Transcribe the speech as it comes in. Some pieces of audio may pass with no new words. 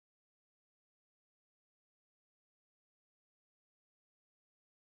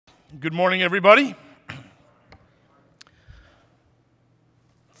Good morning, everybody.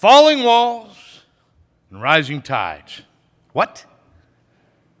 Falling walls and rising tides. What?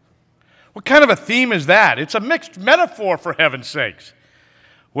 What kind of a theme is that? It's a mixed metaphor, for heaven's sakes.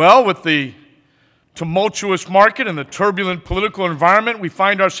 Well, with the tumultuous market and the turbulent political environment we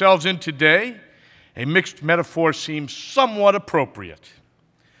find ourselves in today, a mixed metaphor seems somewhat appropriate.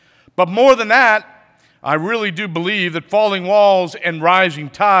 But more than that, I really do believe that falling walls and rising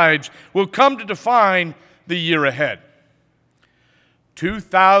tides will come to define the year ahead.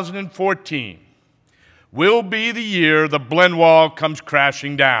 2014 will be the year the blend wall comes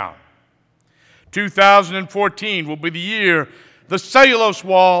crashing down. 2014 will be the year the cellulose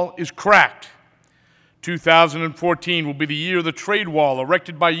wall is cracked. 2014 will be the year the trade wall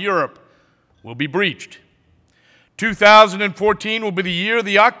erected by Europe will be breached. 2014 will be the year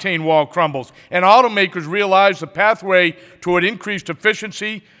the octane wall crumbles and automakers realize the pathway toward increased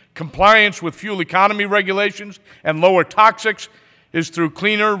efficiency, compliance with fuel economy regulations, and lower toxics is through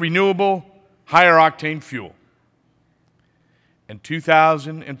cleaner, renewable, higher octane fuel. And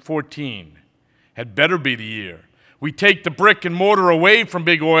 2014 had better be the year we take the brick and mortar away from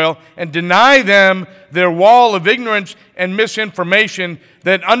big oil and deny them their wall of ignorance and misinformation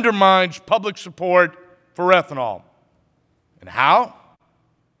that undermines public support for ethanol. And how?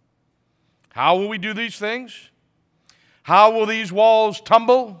 How will we do these things? How will these walls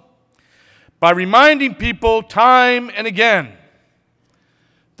tumble? By reminding people time and again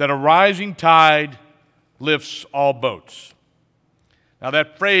that a rising tide lifts all boats. Now,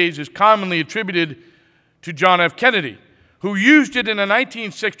 that phrase is commonly attributed to John F. Kennedy, who used it in a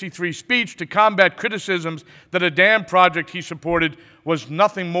 1963 speech to combat criticisms that a dam project he supported was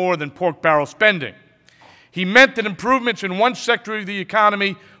nothing more than pork barrel spending. He meant that improvements in one sector of the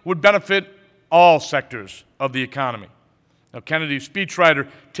economy would benefit all sectors of the economy. Now, Kennedy's speechwriter,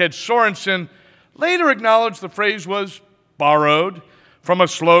 Ted Sorensen, later acknowledged the phrase was borrowed from a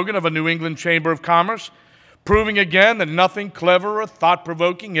slogan of a New England Chamber of Commerce, proving again that nothing clever or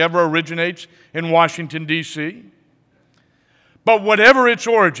thought-provoking ever originates in Washington, D.C. But whatever its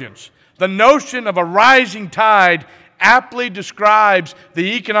origins, the notion of a rising tide aptly describes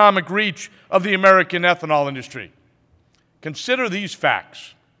the economic reach of the American ethanol industry. Consider these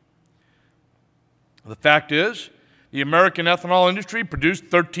facts. The fact is, the American ethanol industry produced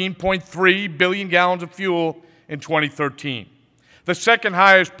 13.3 billion gallons of fuel in 2013, the second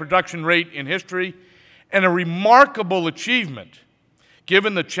highest production rate in history, and a remarkable achievement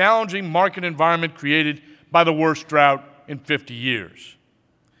given the challenging market environment created by the worst drought in 50 years.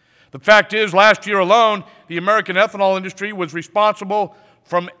 The fact is, last year alone, the American ethanol industry was responsible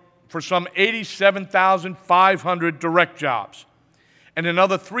for some 87,500 direct jobs and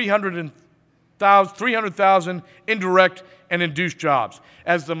another 300,000 indirect and induced jobs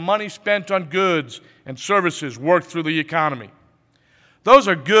as the money spent on goods and services worked through the economy. Those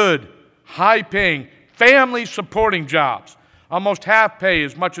are good, high-paying, family-supporting jobs, almost half pay,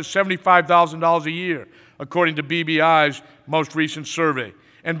 as much as $75,000 a year, according to BBI's most recent survey.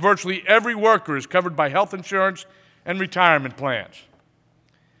 And virtually every worker is covered by health insurance and retirement plans.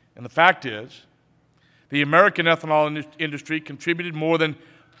 And the fact is, the American ethanol industry contributed more than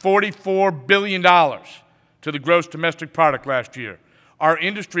 $44 billion to the gross domestic product last year. Our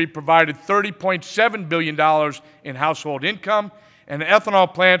industry provided $30.7 billion in household income, and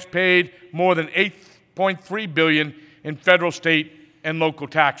ethanol plants paid more than $8.3 billion in federal, state, and local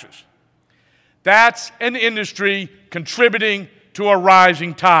taxes. That's an industry contributing to a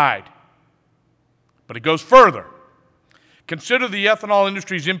rising tide. But it goes further. Consider the ethanol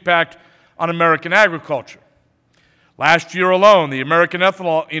industry's impact on American agriculture. Last year alone, the American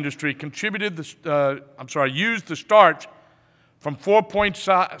ethanol industry used the starch from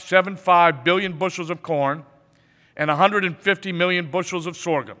 4.75 billion bushels of corn and 150 million bushels of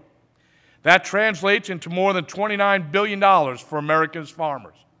sorghum. That translates into more than $29 billion for America's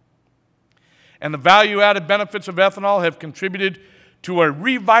farmers. And the value-added benefits of ethanol have contributed to a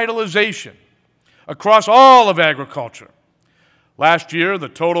revitalization across all of agriculture. Last year, the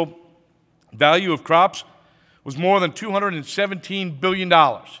total value of crops was more than $217 billion,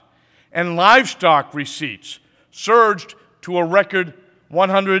 and livestock receipts surged to a record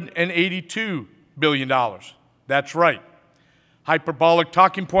 $182 billion. That's right. Hyperbolic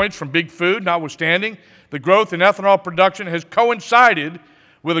talking points from big food notwithstanding, the growth in ethanol production has coincided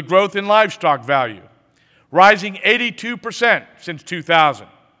with a growth in livestock value, rising 82% since 2000.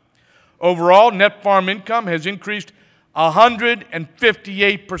 Overall, net farm income has increased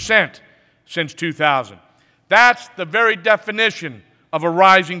 158% since 2000. That's the very definition of a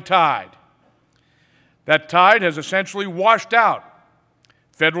rising tide. That tide has essentially washed out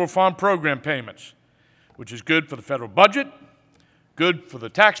federal farm program payments, which is good for the federal budget, good for the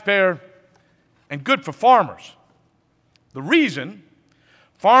taxpayer, and good for farmers. The reason,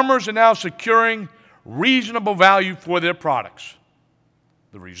 farmers are now securing reasonable value for their products.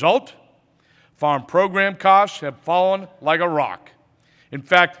 The result, farm program costs have fallen like a rock. In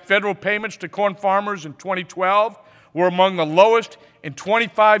fact, federal payments to corn farmers in 2012 were among the lowest in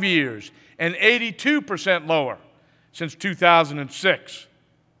 25 years and 82% lower since 2006.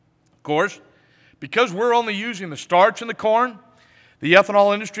 Of course, because we're only using the starch in the corn, the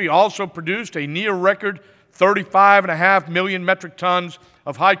ethanol industry also produced a near-record 35.5 million metric tons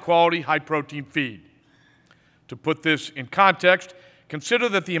of high-quality, high-protein feed. To put this in context, consider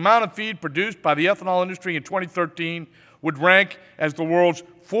that the amount of feed produced by the ethanol industry in 2013 would rank as the world's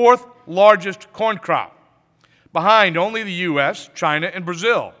fourth largest corn crop, behind only the U.S., China, and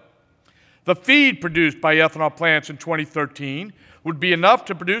Brazil. The feed produced by ethanol plants in 2013 would be enough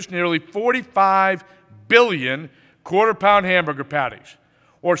to produce nearly 45 billion quarter-pound hamburger patties,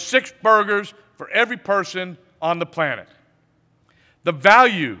 or 6 burgers for every person on the planet. The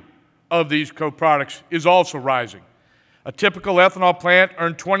value of these co-products is also rising. A typical ethanol plant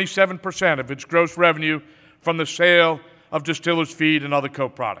earned 27% of its gross revenue from the sale of distillers' feed and other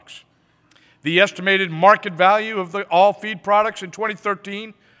co-products. The estimated market value of all feed products in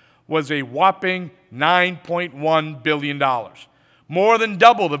 2013 was a whopping $9.1 billion, more than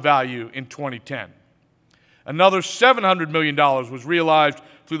double the value in 2010. Another $700 million was realized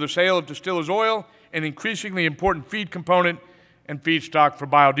through the sale of distillers' oil, an increasingly important feed component and feedstock for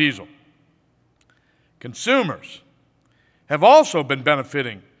biodiesel. Consumers have also been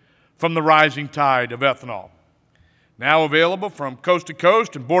benefiting from the rising tide of ethanol. Now available from coast to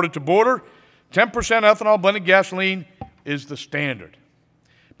coast and border to border, 10% ethanol blended gasoline is the standard.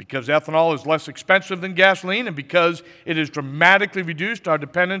 Because ethanol is less expensive than gasoline and because it has dramatically reduced our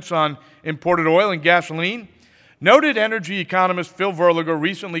dependence on imported oil and gasoline, noted energy economist Phil Verliger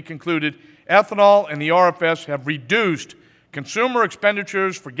recently concluded ethanol and the RFS have reduced consumer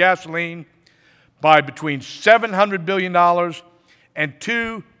expenditures for gasoline by between $700 billion and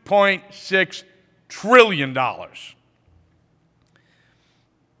 $2.6 trillion.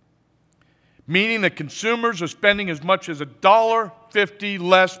 Meaning that consumers are spending as much as $1.50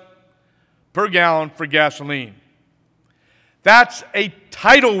 less per gallon for gasoline. That's a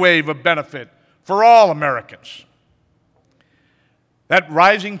tidal wave of benefit for all Americans. That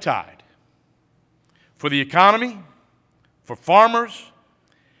rising tide for the economy, for farmers,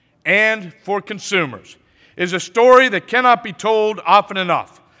 and for consumers is a story that cannot be told often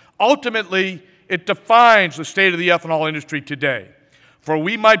enough. Ultimately, it defines the state of the ethanol industry today. For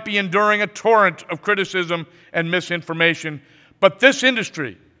we might be enduring a torrent of criticism and misinformation, but this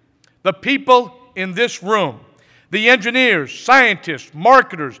industry, the people in this room, the engineers, scientists,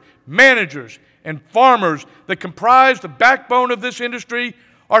 marketers, managers, and farmers that comprise the backbone of this industry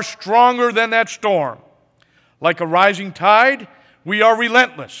are stronger than that storm. Like a rising tide, we are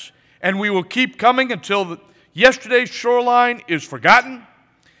relentless, and we will keep coming until yesterday's shoreline is forgotten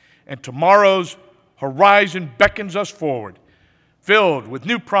and tomorrow's horizon beckons us forward, filled with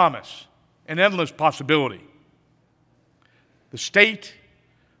new promise and endless possibility. The state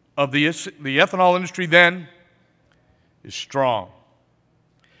of the ethanol industry then is strong,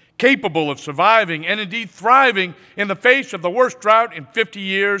 capable of surviving and indeed thriving in the face of the worst drought in 50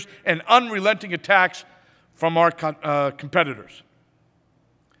 years and unrelenting attacks from our competitors.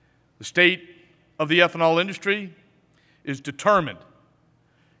 The state of the ethanol industry is determined,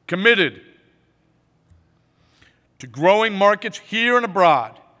 committed to growing markets here and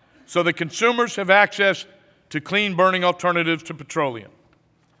abroad so that consumers have access to clean-burning alternatives to petroleum.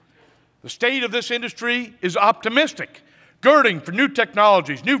 The state of this industry is optimistic, girding for new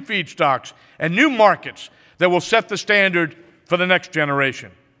technologies, new feedstocks, and new markets that will set the standard for the next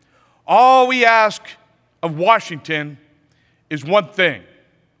generation. All we ask of Washington is one thing: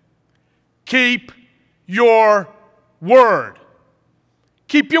 keep your word.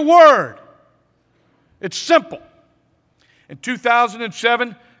 Keep your word. It's simple. In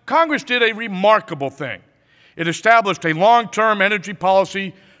 2007, Congress did a remarkable thing. It established a long-term energy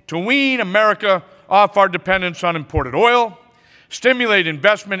policy to wean America off our dependence on imported oil, stimulate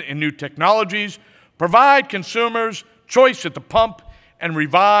investment in new technologies, provide consumers choice at the pump, and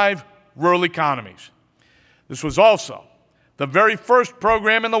revive rural economies. This was also the very first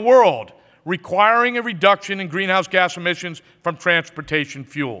program in the world requiring a reduction in greenhouse gas emissions from transportation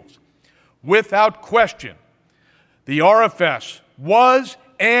fuels. Without question, the RFS was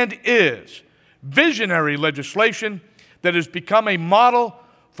and is visionary legislation that has become a model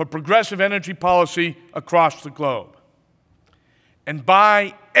for progressive energy policy across the globe. And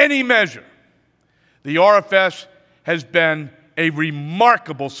by any measure, the RFS has been a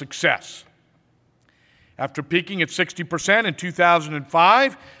remarkable success. After peaking at 60% in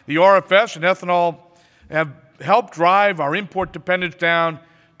 2005, the RFS and ethanol have helped drive our import dependence down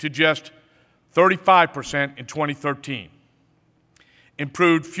to just 35% in 2013.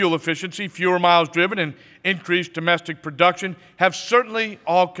 Improved fuel efficiency, fewer miles driven, and increased domestic production have certainly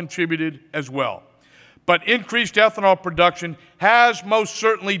all contributed as well. But increased ethanol production has most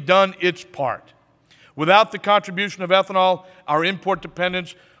certainly done its part. Without the contribution of ethanol, our import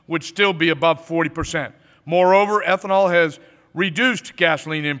dependence would still be above 40%. Moreover, ethanol has reduced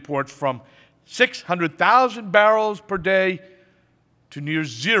gasoline imports from 600,000 barrels per day to near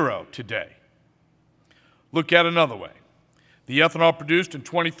zero today. Look at another way. The ethanol produced in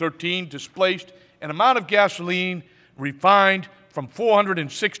 2013 displaced an amount of gasoline refined from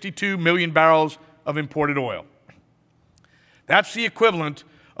 462 million barrels of imported oil. That's the equivalent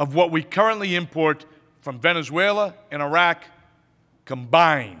of what we currently import from Venezuela and Iraq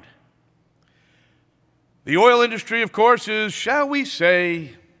combined. The oil industry, of course, is, shall we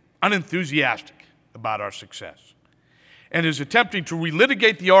say, unenthusiastic about our success and is attempting to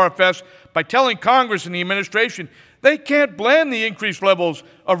relitigate the RFS by telling Congress and the administration they can't blend the increased levels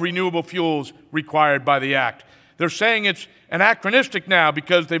of renewable fuels required by the Act. They're saying it's anachronistic now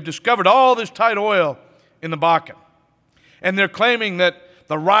because they've discovered all this tight oil in the Bakken. And they're claiming that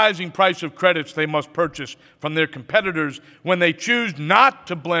the rising price of credits they must purchase from their competitors when they choose not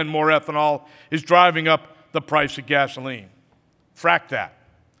to blend more ethanol is driving up the price of gasoline. Frack that.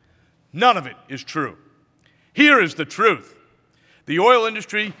 None of it is true. Here is the truth. The oil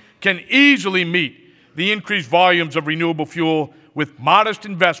industry can easily meet the increased volumes of renewable fuel with modest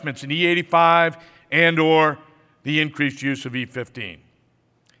investments in E85 and/or the increased use of E15.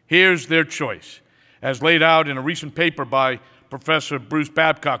 Here's their choice, as laid out in a recent paper by Professor Bruce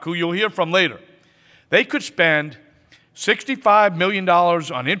Babcock, who you'll hear from later. They could spend $65 million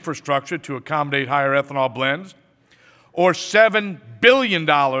on infrastructure to accommodate higher ethanol blends, or $7 billion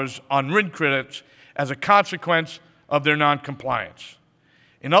on RIN credits as a consequence of their noncompliance.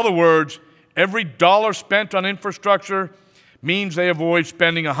 In other words, every dollar spent on infrastructure means they avoid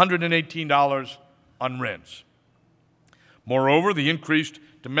spending $118 on RINs. Moreover, the increased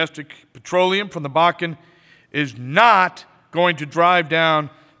domestic petroleum from the Bakken is not going to drive down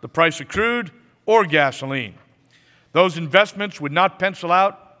the price of crude or gasoline. Those investments would not pencil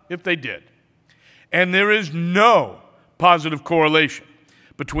out if they did. And there is no positive correlation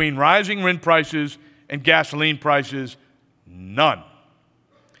between rising RIN prices and gasoline prices, none.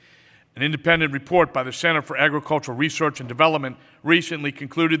 An independent report by the Center for Agricultural Research and Development recently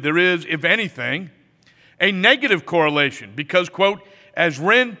concluded there is, if anything, a negative correlation because, quote, as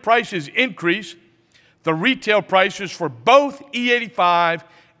RIN prices increase, the retail prices for both E85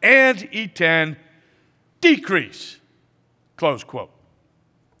 and E10 decrease, close quote.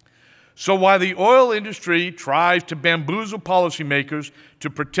 So while the oil industry tries to bamboozle policymakers to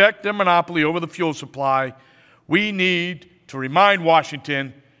protect their monopoly over the fuel supply, we need to remind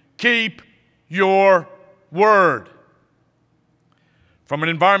Washington, keep your word. From an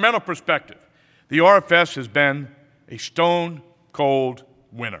environmental perspective, the RFS has been a stone-cold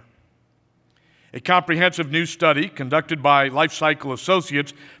winner. A comprehensive new study conducted by Life Cycle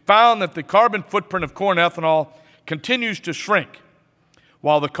Associates found that the carbon footprint of corn ethanol continues to shrink,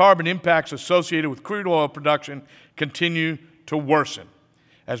 while the carbon impacts associated with crude oil production continue to worsen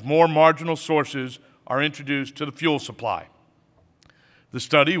as more marginal sources are introduced to the fuel supply. The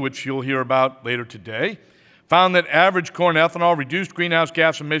study, which you'll hear about later today, found that average corn ethanol reduced greenhouse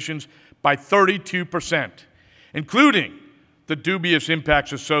gas emissions by 32%, including the dubious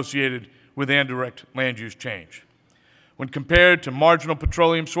impacts associated with indirect land use change. When compared to marginal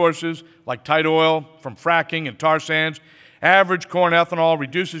petroleum sources like tight oil from fracking and tar sands, average corn ethanol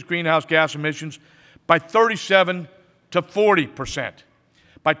reduces greenhouse gas emissions by 37 to 40%.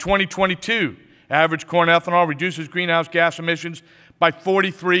 By 2022, average corn ethanol reduces greenhouse gas emissions by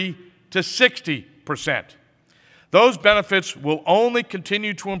 43 to 60%. Those benefits will only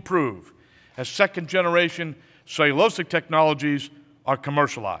continue to improve as second-generation cellulosic technologies are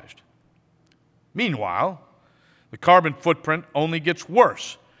commercialized. Meanwhile, the carbon footprint only gets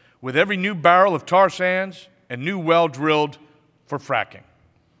worse with every new barrel of tar sands and new well drilled for fracking.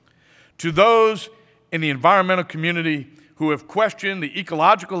 To those in the environmental community who have questioned the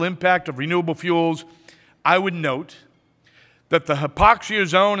ecological impact of renewable fuels, I would note that the hypoxia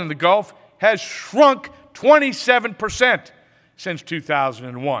zone in the Gulf has shrunk 27% since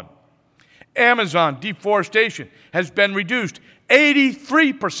 2001. Amazon deforestation has been reduced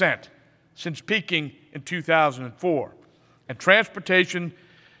 83% since peaking in 2004. And transportation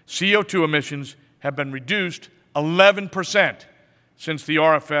CO2 emissions have been reduced 11% since the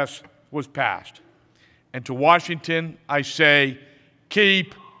RFS was passed. And to Washington, I say,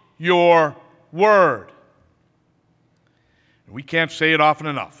 keep your word. We can't say it often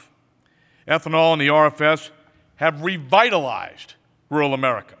enough. Ethanol and the RFS have revitalized rural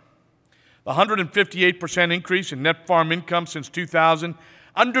America. The 158% increase in net farm income since 2000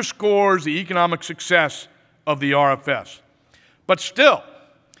 underscores the economic success of the RFS. But still,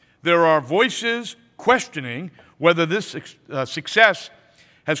 there are voices questioning whether this success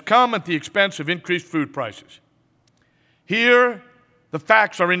has come at the expense of increased food prices. Here, the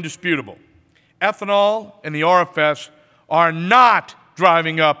facts are indisputable. Ethanol and the RFS are not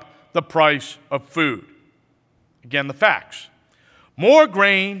driving up the price of food. Again, the facts. More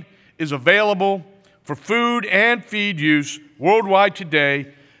grain is available for food and feed use worldwide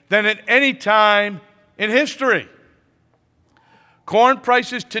today than at any time in history. Corn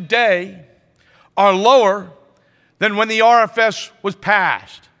prices today are lower than when the RFS was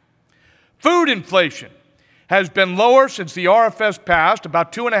passed. Food inflation has been lower since the RFS passed,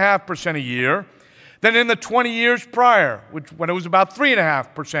 about 2.5% a year, than in the 20 years prior, when it was about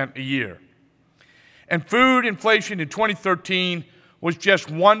 3.5% a year. And food inflation in 2013 was just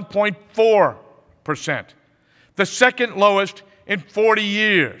 1.4%, the second lowest in 40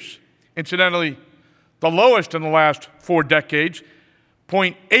 years. Incidentally, the lowest in the last 4 decades,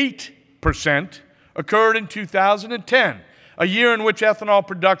 0.8%, occurred in 2010, a year in which ethanol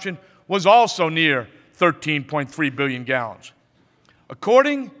production was also near 13.3 billion gallons.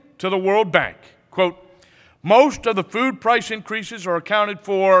 According to the World Bank, quote, most of the food price increases are accounted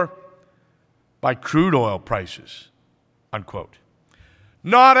for by crude oil prices, unquote.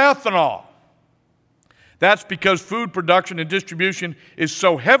 Not ethanol. That's because food production and distribution is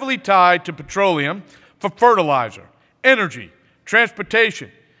so heavily tied to petroleum for fertilizer, energy, transportation,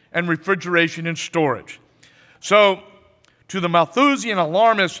 and refrigeration and storage. So, to the Malthusian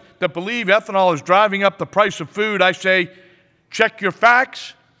alarmists that believe ethanol is driving up the price of food, I say, check your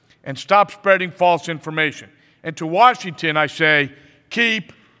facts and stop spreading false information. And to Washington, I say,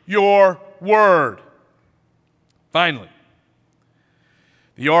 keep your word. Finally,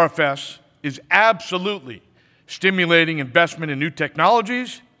 the RFS is absolutely stimulating investment in new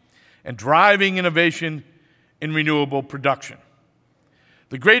technologies and driving innovation in renewable production.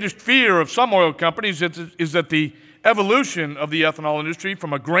 The greatest fear of some oil companies is that the evolution of the ethanol industry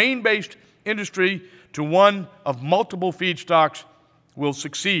from a grain-based industry to one of multiple feedstocks will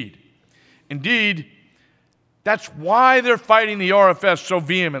succeed. Indeed, that's why they're fighting the RFS so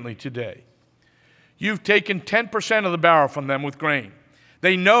vehemently today. You've taken 10% of the barrel from them with grain.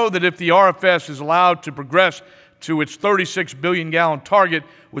 They know that if the RFS is allowed to progress to its 36 billion gallon target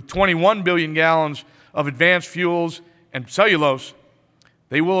with 21 billion gallons of advanced fuels and cellulose,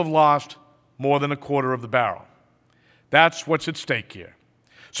 they will have lost more than a quarter of the barrel. That's what's at stake here.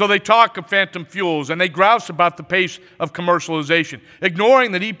 So they talk of phantom fuels and they grouse about the pace of commercialization,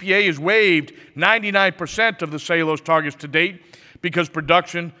 ignoring that EPA has waived 99% of the cellulose targets to date because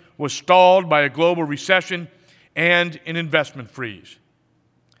production was stalled by a global recession and an investment freeze.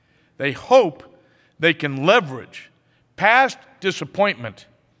 They hope they can leverage past disappointment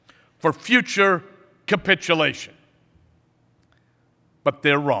for future capitulation. But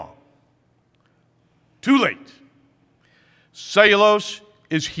they're wrong. Too late. Cellulose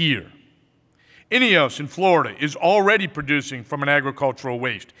is here. INEOS in Florida is already producing from an agricultural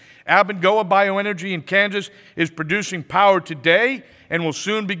waste. Abengoa Bioenergy in Kansas is producing power today and will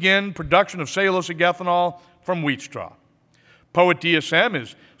soon begin production of cellulosic ethanol from wheat straw. Poet DSM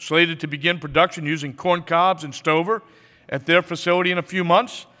is slated to begin production using corn cobs and stover at their facility in a few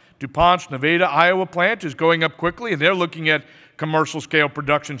months. DuPont's Nevada, Iowa plant is going up quickly, and they're looking at commercial scale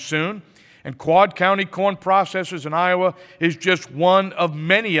production soon. And Quad County Corn Processors in Iowa is just one of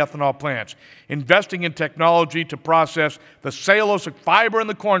many ethanol plants investing in technology to process the cellulosic fiber in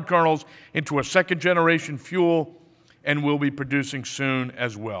the corn kernels into a second-generation fuel and will be producing soon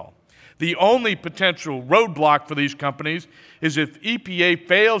as well. The only potential roadblock for these companies is if EPA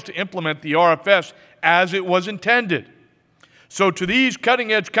fails to implement the RFS as it was intended. So to these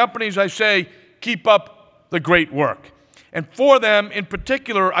cutting-edge companies, I say, keep up the great work. And for them, in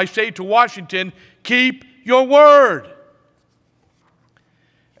particular, I say to Washington, keep your word.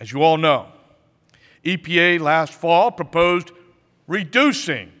 As you all know, EPA last fall proposed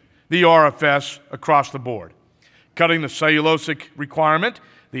reducing the RFS across the board, cutting the cellulosic requirement,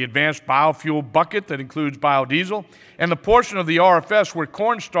 the advanced biofuel bucket that includes biodiesel, and the portion of the RFS where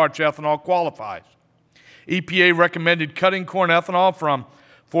cornstarch ethanol qualifies. EPA recommended cutting corn ethanol from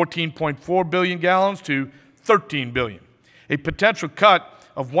 14.4 billion gallons to 13 billion. A potential cut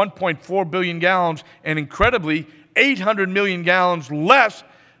of 1.4 billion gallons and incredibly 800 million gallons less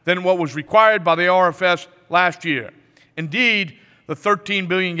than what was required by the RFS last year. Indeed, the 13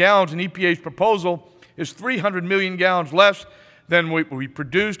 billion gallons in EPA's proposal is 300 million gallons less than what we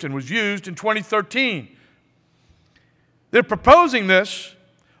produced and was used in 2013. They're proposing this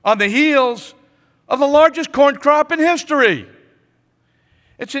on the heels of the largest corn crop in history.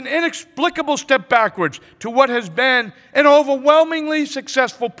 It's an inexplicable step backwards to what has been an overwhelmingly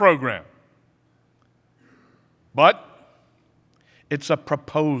successful program. But it's a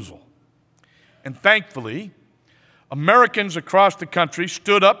proposal. And thankfully, Americans across the country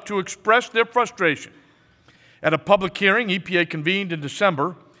stood up to express their frustration. At a public hearing EPA convened in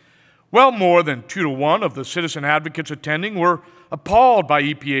December, well more than 2-to-1 of the citizen advocates attending were appalled by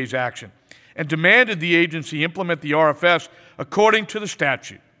EPA's action and demanded the agency implement the RFS according to the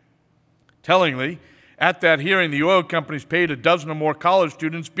statute. Tellingly, at that hearing, the oil companies paid a dozen or more college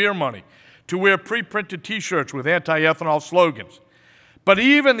students beer money to wear pre-printed T-shirts with anti-ethanol slogans. But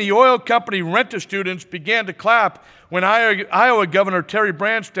even the oil company rent-a-students began to clap when Iowa Governor Terry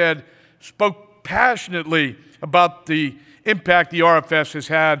Branstad spoke passionately about the impact the RFS has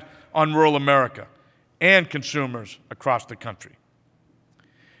had on rural America and consumers across the country.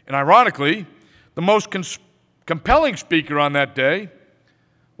 And ironically, the most compelling speaker on that day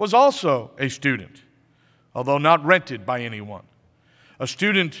was also a student, although not rented by anyone. A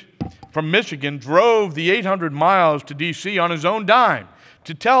student from Michigan drove the 800 miles to D.C. on his own dime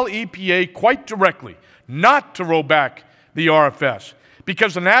to tell EPA quite directly not to roll back the RFS,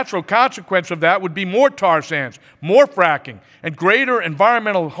 because the natural consequence of that would be more tar sands, more fracking, and greater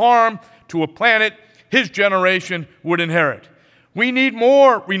environmental harm to a planet his generation would inherit. We need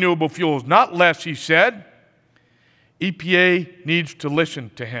more renewable fuels, not less, he said. EPA needs to listen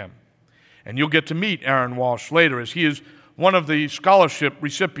to him. And you'll get to meet Aaron Walsh later, as he is one of the scholarship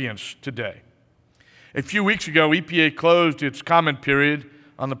recipients today. A few weeks ago, EPA closed its comment period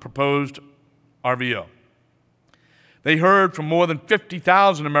on the proposed RVO. They heard from more than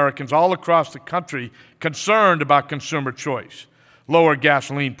 50,000 Americans all across the country concerned about consumer choice, lower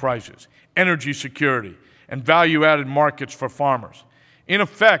gasoline prices, energy security, and value-added markets for farmers. In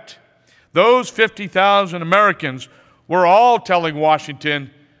effect, those 50,000 Americans were all telling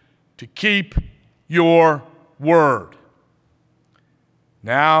Washington to keep your word.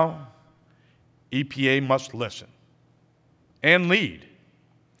 Now, EPA must listen and lead.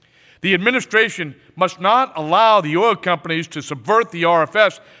 The administration must not allow the oil companies to subvert the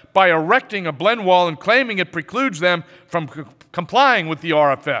RFS by erecting a blend wall and claiming it precludes them from complying with the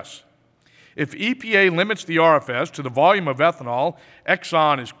RFS. If EPA limits the RFS to the volume of ethanol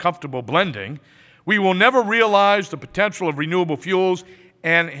Exxon is comfortable blending, we will never realize the potential of renewable fuels,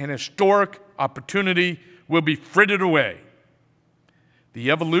 and an historic opportunity will be frittered away.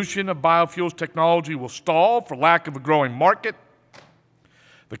 The evolution of biofuels technology will stall for lack of a growing market.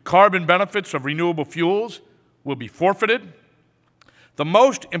 The carbon benefits of renewable fuels will be forfeited. The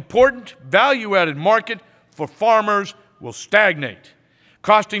most important value-added market for farmers will stagnate,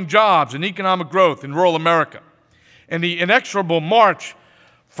 costing jobs and economic growth in rural America. And the inexorable march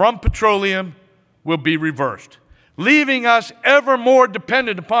from petroleum will be reversed, leaving us ever more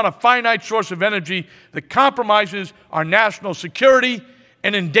dependent upon a finite source of energy that compromises our national security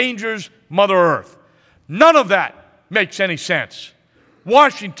and endangers Mother Earth. None of that makes any sense.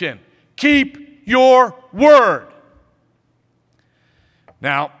 Washington, keep your word.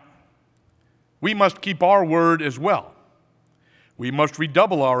 Now, we must keep our word as well. We must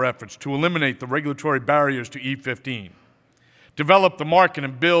redouble our efforts to eliminate the regulatory barriers to E15, develop the market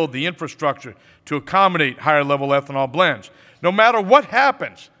and build the infrastructure to accommodate higher-level ethanol blends. No matter what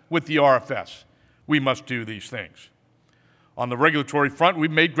happens with the RFS, we must do these things. On the regulatory front, we've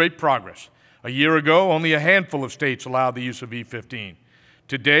made great progress. A year ago, only a handful of states allowed the use of E15.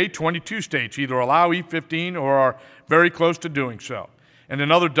 Today, 22 states either allow E15 or are very close to doing so. And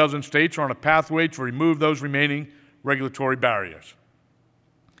another dozen states are on a pathway to remove those remaining regulatory barriers.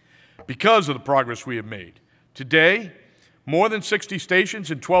 Because of the progress we have made, today, more than 60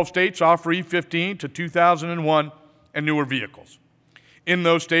 stations in 12 states offer E15 to 2001 and newer vehicles. In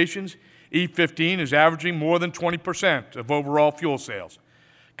those stations, E15 is averaging more than 20% of overall fuel sales.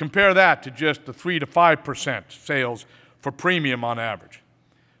 Compare that to just the 3 to 5% sales for premium on average.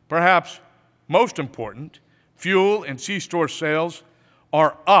 Perhaps most important, fuel and C-store sales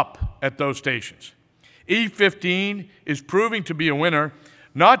are up at those stations. E15 is proving to be a winner,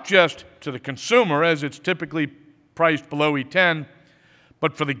 not just to the consumer, as it's typically priced below E10,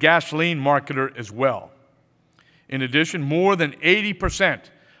 but for the gasoline marketer as well. In addition, more than 80%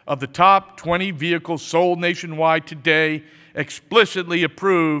 of the top 20 vehicles sold nationwide today explicitly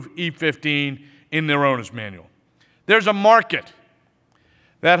approve E15 in their owner's manual. There's a market.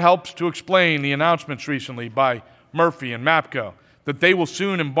 That helps to explain the announcements recently by Murphy and MAPCO that they will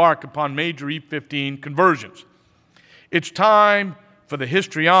soon embark upon major E15 conversions. It's time for the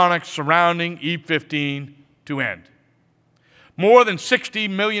histrionics surrounding E15 to end. More than 60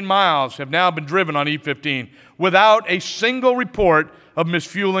 million miles have now been driven on E15 without a single report of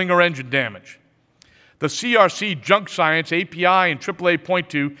misfueling or engine damage. The CRC junk science API and AAA point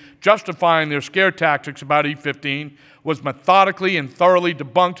to justifying their scare tactics about E15 was methodically and thoroughly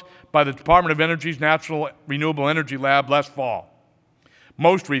debunked by the Department of Energy's National Renewable Energy Lab last fall.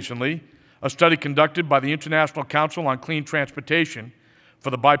 Most recently, a study conducted by the International Council on Clean Transportation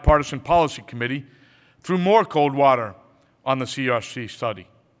for the Bipartisan Policy Committee threw more cold water on the CRC study.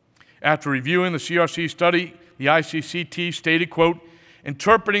 After reviewing the CRC study, the ICCT stated, quote,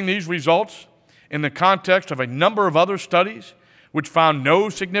 interpreting these results in the context of a number of other studies which found no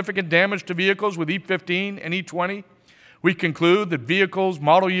significant damage to vehicles with E15 and E20, we conclude that vehicles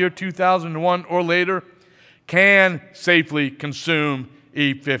model year 2001 or later can safely consume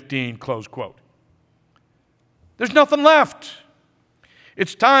E15, close quote. There's nothing left.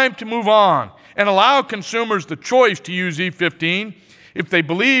 It's time to move on and allow consumers the choice to use E15 if they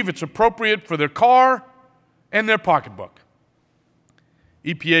believe it's appropriate for their car and their pocketbook.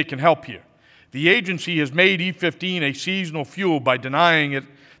 EPA can help here. The agency has made E15 a seasonal fuel by denying it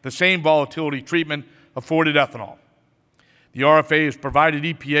the same volatility treatment afforded ethanol. The RFA has provided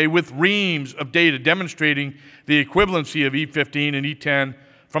EPA with reams of data demonstrating the equivalency of E15 and E10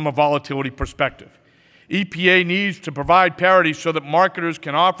 from a volatility perspective. EPA needs to provide parity so that marketers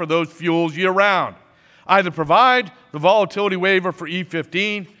can offer those fuels year-round. Either provide the volatility waiver for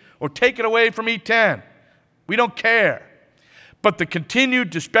E15 or take it away from E10. We don't care. But the continued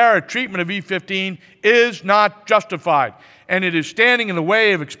disparate treatment of E15 is not justified, and it is standing in the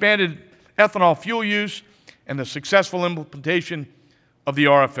way of expanded ethanol fuel use and the successful implementation of the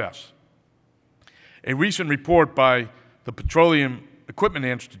RFS. A recent report by the Petroleum Equipment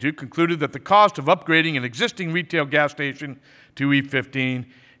Institute concluded that the cost of upgrading an existing retail gas station to E15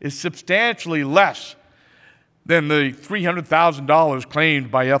 is substantially less than the $300,000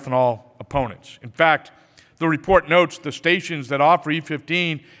 claimed by ethanol opponents. In fact, the report notes the stations that offer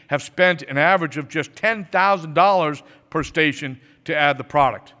E15 have spent an average of just $10,000 per station to add the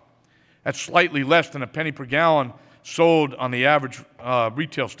product. That's slightly less than a penny per gallon sold on the average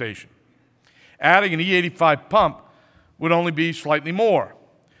retail station. Adding an E85 pump would only be slightly more.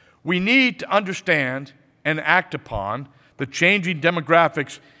 We need to understand and act upon the changing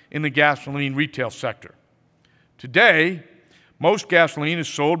demographics in the gasoline retail sector. Today, most gasoline is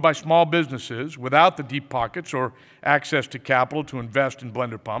sold by small businesses without the deep pockets or access to capital to invest in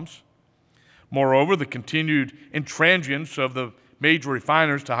blender pumps. Moreover, the continued intransigence of the major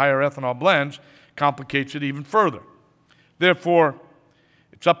refiners to higher ethanol blends complicates it even further. Therefore,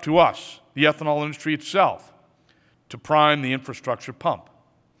 it's up to us, the ethanol industry itself, to prime the infrastructure pump.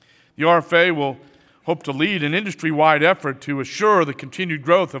 The RFA will hope to lead an industry-wide effort to assure the continued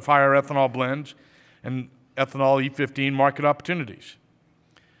growth of higher ethanol blends and ethanol E15 market opportunities.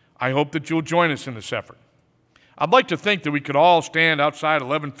 I hope that you'll join us in this effort. I'd like to think that we could all stand outside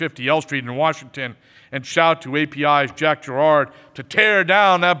 1150 L Street in Washington and shout to API's Jack Gerard to tear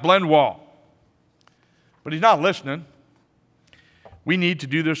down that blend wall. But he's not listening. We need to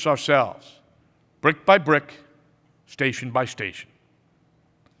do this ourselves, brick by brick, station by station.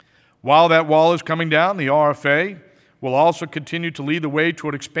 While that wall is coming down, the RFA will also continue to lead the way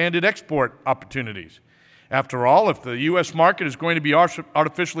toward expanded export opportunities. After all, if the U.S. market is going to be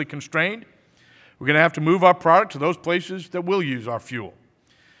artificially constrained, we're going to have to move our product to those places that will use our fuel.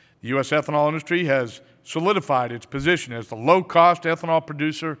 The U.S. ethanol industry has solidified its position as the low-cost ethanol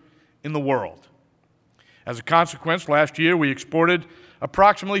producer in the world. As a consequence, last year we exported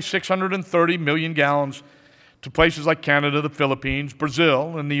approximately 630 million gallons to places like Canada, the Philippines,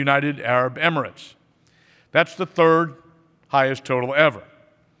 Brazil, and the United Arab Emirates. That's the third highest total ever.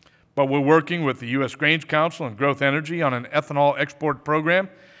 But we're working with the U.S. Grains Council and Growth Energy on an ethanol export program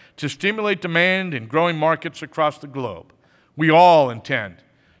to stimulate demand in growing markets across the globe. We all intend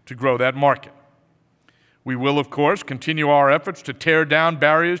to grow that market. We will, of course, continue our efforts to tear down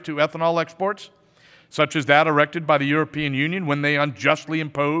barriers to ethanol exports, such as that erected by the European Union when they unjustly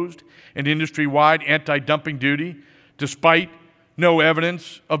imposed an industry-wide anti-dumping duty, despite no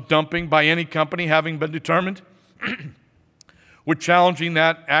evidence of dumping by any company having been determined. We're challenging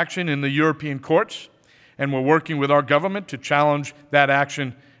that action in the European courts, and we're working with our government to challenge that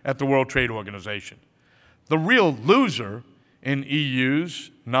action at the World Trade Organization. The real loser in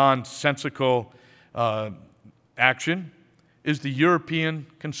EU's nonsensical action is the European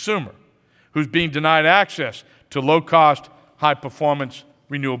consumer, who's being denied access to low-cost, high-performance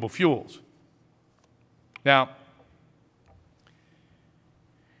renewable fuels. Now,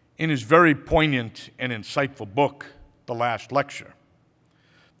 in his very poignant and insightful book, The Last Lecture,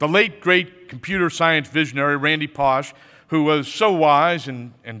 the late, great computer science visionary Randy Pausch, who was so wise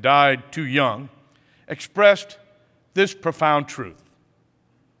and died too young, expressed this profound truth.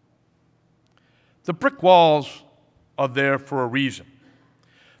 The brick walls are there for a reason.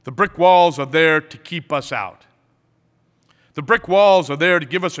 The brick walls are there to keep us out. The brick walls are there to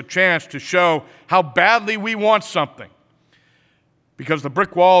give us a chance to show how badly we want something. Because the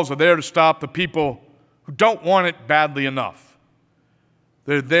brick walls are there to stop the people who don't want it badly enough.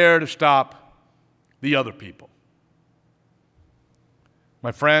 They're there to stop the other people.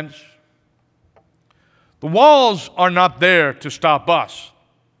 My friends, the walls are not there to stop us.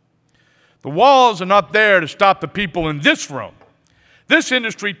 The walls are not there to stop the people in this room. This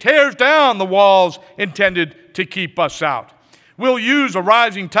industry tears down the walls intended to keep us out. We'll use a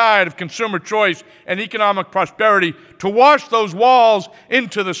rising tide of consumer choice and economic prosperity to wash those walls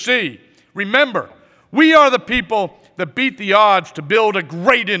into the sea. Remember, we are the people that beat the odds to build a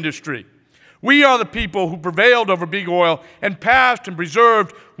great industry. We are the people who prevailed over big oil and passed and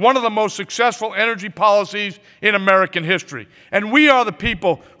preserved one of the most successful energy policies in American history. And we are the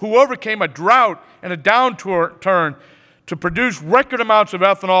people who overcame a drought and a downturn to produce record amounts of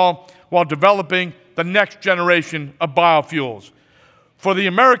ethanol while developing the next generation of biofuels. For the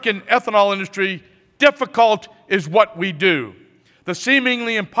American ethanol industry, difficult is what we do. The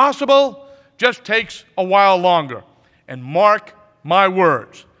seemingly impossible just takes a while longer. And mark my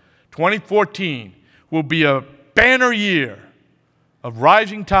words, 2014 will be a banner year of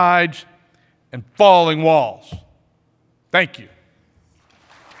rising tides and falling walls. Thank you.